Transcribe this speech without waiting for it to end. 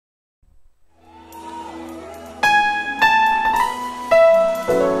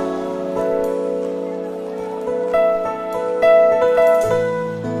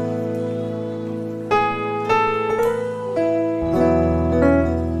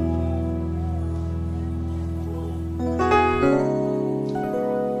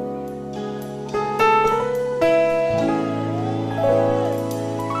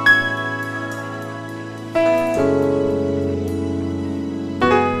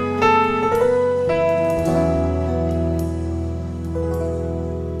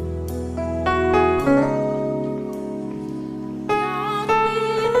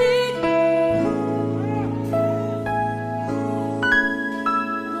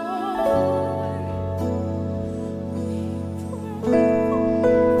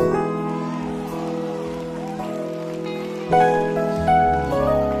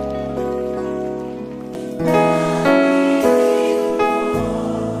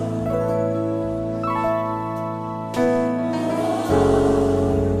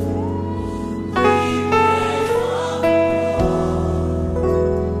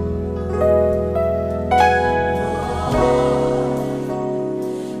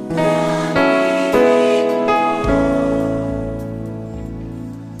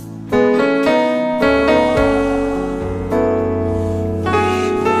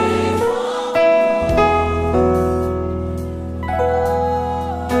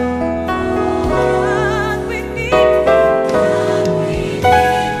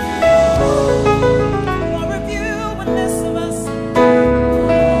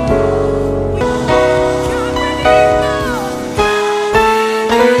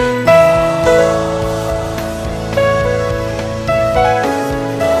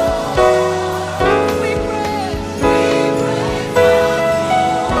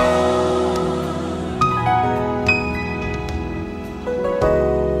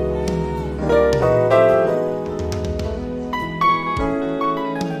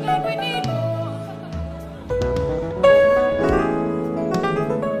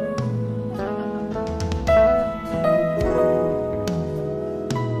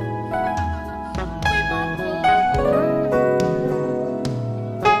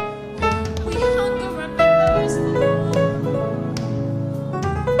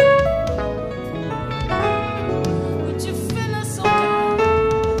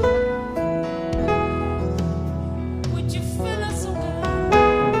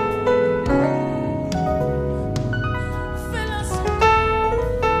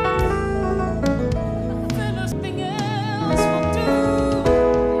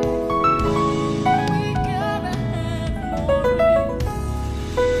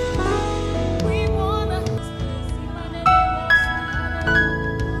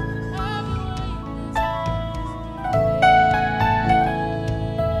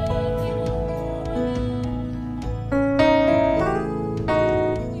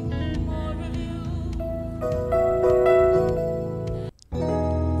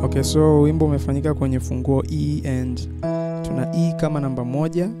Okay, so wimbo umefanyika kwenye funguo E, and tuna E kama namba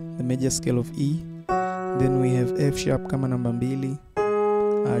 1, the major scale of E. Then we have F sharp kama namba 2,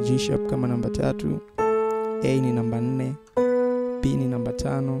 G sharp kama namba 3, A ni namba 4, B ni namba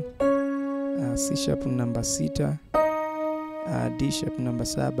 5, C sharp ni namba 6, D sharp ni namba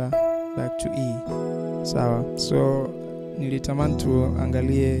 7, back to E. Sawa. So nilitamani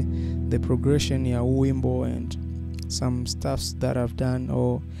tuangalie the progression ya wimbo and some stuffs that I've done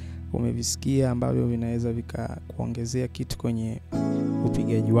or umevisikia ambavyo vinaweza vikakuongezea kitu kwenye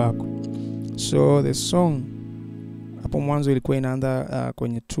upigaji wako. So the song hapo mwanzo ilikuwa inaanza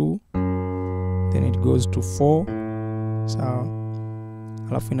kwenye 2, then it goes to 4, sawa,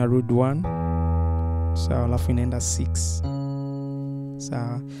 alafu inarudi 1, sawa, alafu inaenda 6,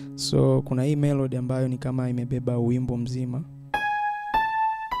 sawa. So kuna hii melody ambayo ni kama imebeba wimbo mzima,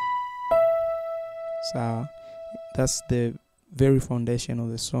 sawa. That's the very foundation of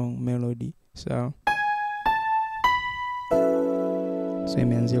the song melody, so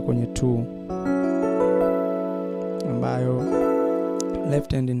imeanzia kwenye 2 ambayo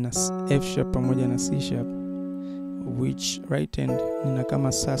left hand ina F sharp pamoja na C sharp, which right hand ina kama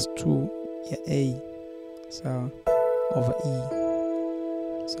sus2 ya A, sawa, over E,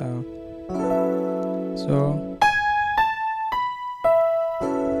 sawa. So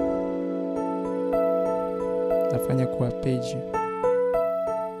nafanya kwa page,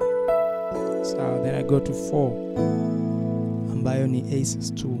 so then I go to 4 ambayo ni A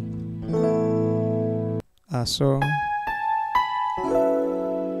sus2, so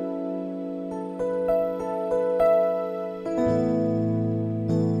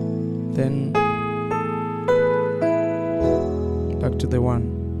then back to the 1,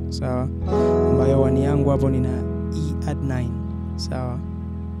 sawa, ambayo 1 yangu hapo nina E add 9, sawa,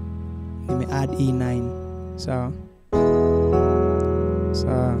 nime add E9, sawa.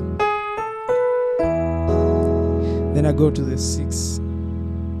 Then I go to the 6,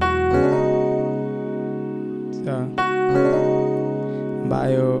 sawa,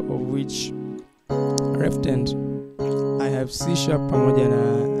 ambayo of which left hand I have C sharp pamoja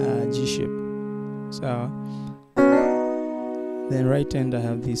na G sharp, sawa. Then right hand I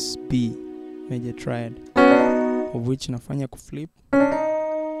have this B major triad, of which nafanya kuflip,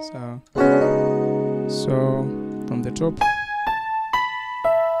 sawa. So from the top,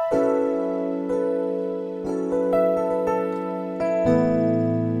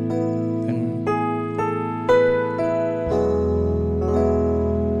 then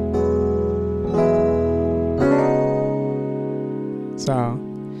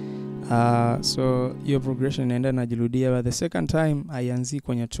so your progression inaenda najirudia, but the second time haianzi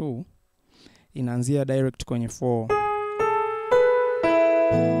kwenye 2, inaanzia direct kwenye 4,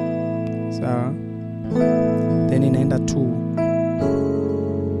 sawa. Then inaenda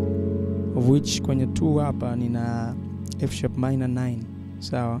 2, of which kwenye 2 hapa nina F sharp minor 9,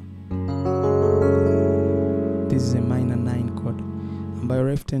 sawa. This is a minor 9 chord ambayo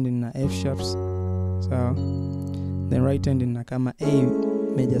left hand ina F sharps, sawa. Then right hand ina kama A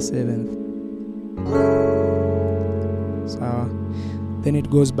major 7th, sawa. Then it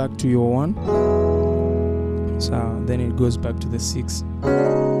goes back to your 1, sawa. Then it goes back to the 6,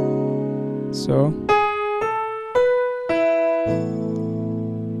 so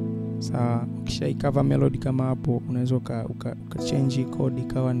sawa. Ukisha cover melody kama hapo, unaweza uka change chord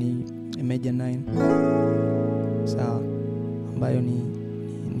ikawa ni major 9, sawa, ambayo ni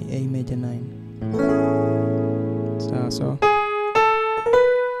A major 9, sawa. So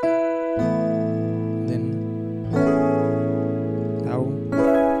then au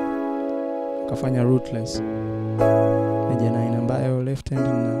ukafanya rootless major 9 ambayo left hand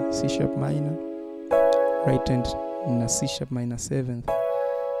ina C sharp minor, right hand ina C sharp minor 7th,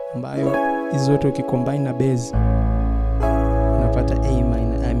 ambayo hizo zote ukicombine na bass unapata A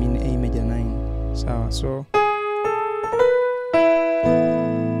minor, I mean A major 9, sawa. So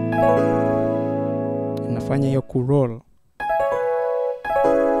nafanya hiyo ku-roll,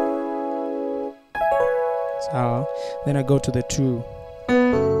 sawa. Then I go to the 2,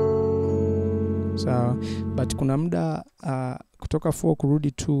 sawa. But kuna muda kutoka 4 kurudi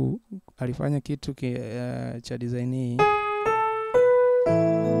 2 alifanya kitu cha design hii,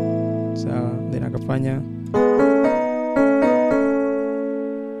 sawa. Then akafanya,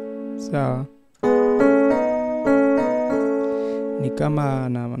 sawa, ni kama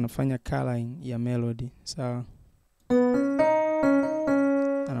anafanya coloring ya melody, sawa.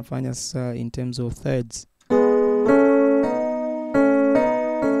 Anafanya sasa in terms of thirds,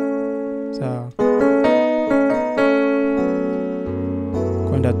 sawa,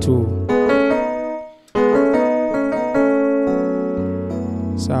 kwenda 2,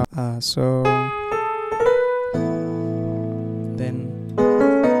 sawa. So then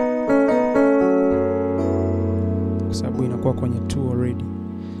kwa sababu inakuwa kwenye 2 already,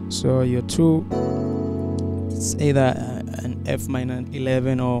 so your 2 it's either an F minor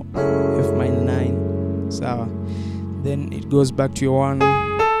 11 or F minor 9. Sawa. Then it goes back to your 1.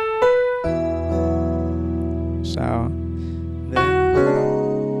 Sawa.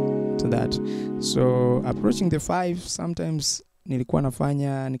 Then to that. So approaching the 5, sometimes nilikuwa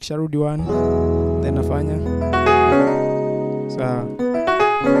nafanya nikisharudi 1 then nafanya sawa.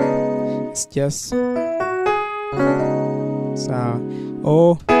 It's just sawa.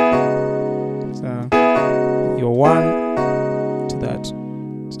 Oh sawa. Your 1 to that.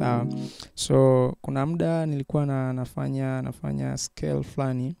 Sawa. So kuna muda nilikuwa nafanya scale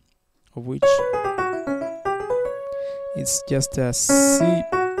flani, of which it's just a C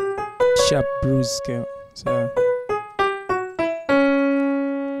sharp bruise scale.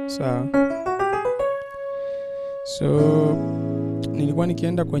 So nilikuwa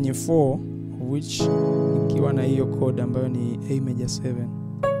nikienda kwenye 4, of which nikiwa na hiyo chord ambayo ni A major 7,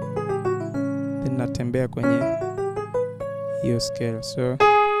 then natembea kwenye hiyo scale. So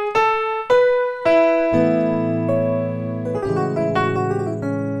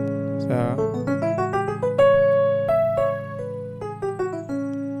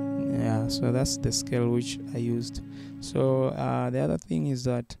yeah, so that's the scale which I used. So the other thing is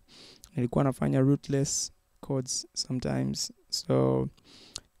that nilikuwa nafanya rootless chords sometimes, so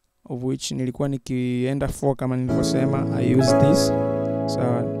of which nilikuwa nikienda 4 kama nilivyosema, I use this. So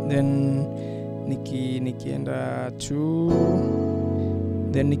then nikienda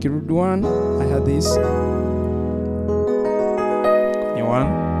 2, then nikirudi 1, I had this kwenye 1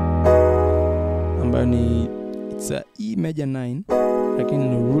 ambayo ni it's a E major 9 lakini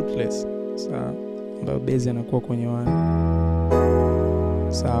ni rootless. So ambayo base inakuwa kwenye 1.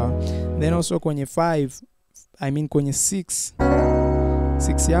 So then also kwenye 5, I mean kwenye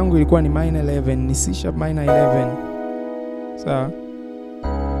 6 yangu ilikuwa ni minor 11, ni C sharp minor 11. So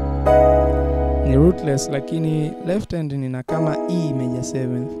ni rootless, lakini left hand nina kama E major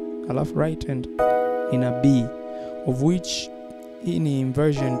 7, alafu right hand nina B, of which hii ni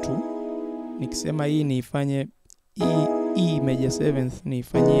inversion tu. Nikisema hii niifanye E major 7th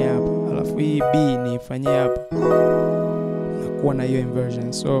niifanyie hapa, alafu hii B niifanyie hapa, nakuwa na hiyo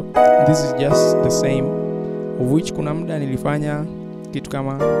inversion. So this is just the same, of which kuna muda nilifanya kitu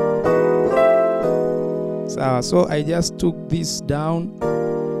kama sawa. So I just took this down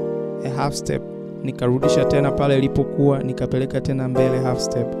a half step, nikarudisha tena pale ilipokuwa, nikapeleka tena mbele half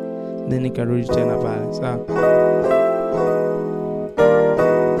step, then nikarudi tena pale. Sawa.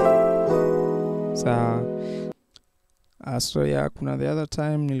 So yeah, kuna the other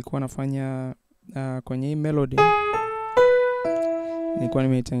time nilikuwa nafanya kwenye hii melody nilikuwa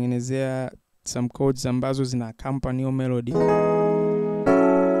nimetengenezea some chords ambazo zina accompany hiyo melody.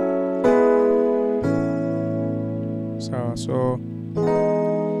 So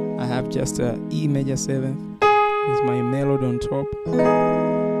I have just a E major 7th is my melody on top,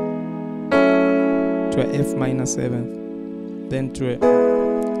 to a F minor 7th, then to a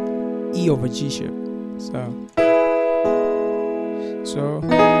E over G sharp. So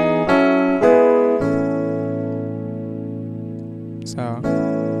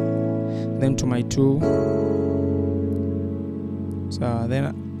then to my 2. So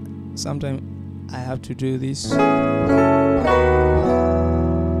then sometimes I have to do this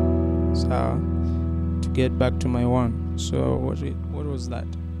to get back to my 1. So what was that?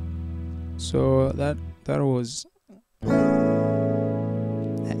 So that was A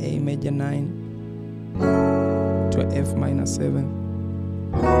major 9 to a F minor 7,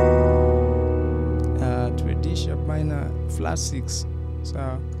 to a D sharp minor flat 6.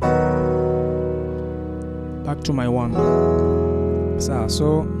 So back to my 1.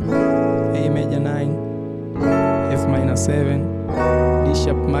 So A major 9, F minor 7, D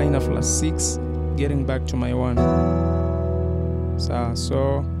sharp minor flat 6, getting back to my 1.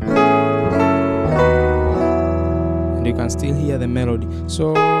 So and you can still hear the melody.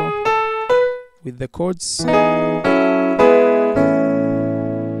 So with the chords, then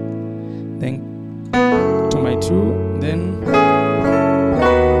to my 2, then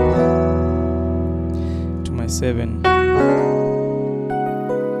to my 7.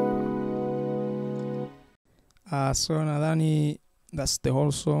 So nadhani that's the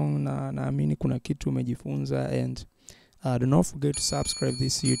whole song. Naamini kuna kitu umejifunza, and do not forget to subscribe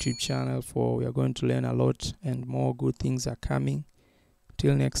this YouTube channel, for we are going to learn a lot and more good things are coming.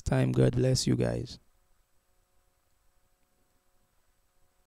 Till next time, God bless you guys.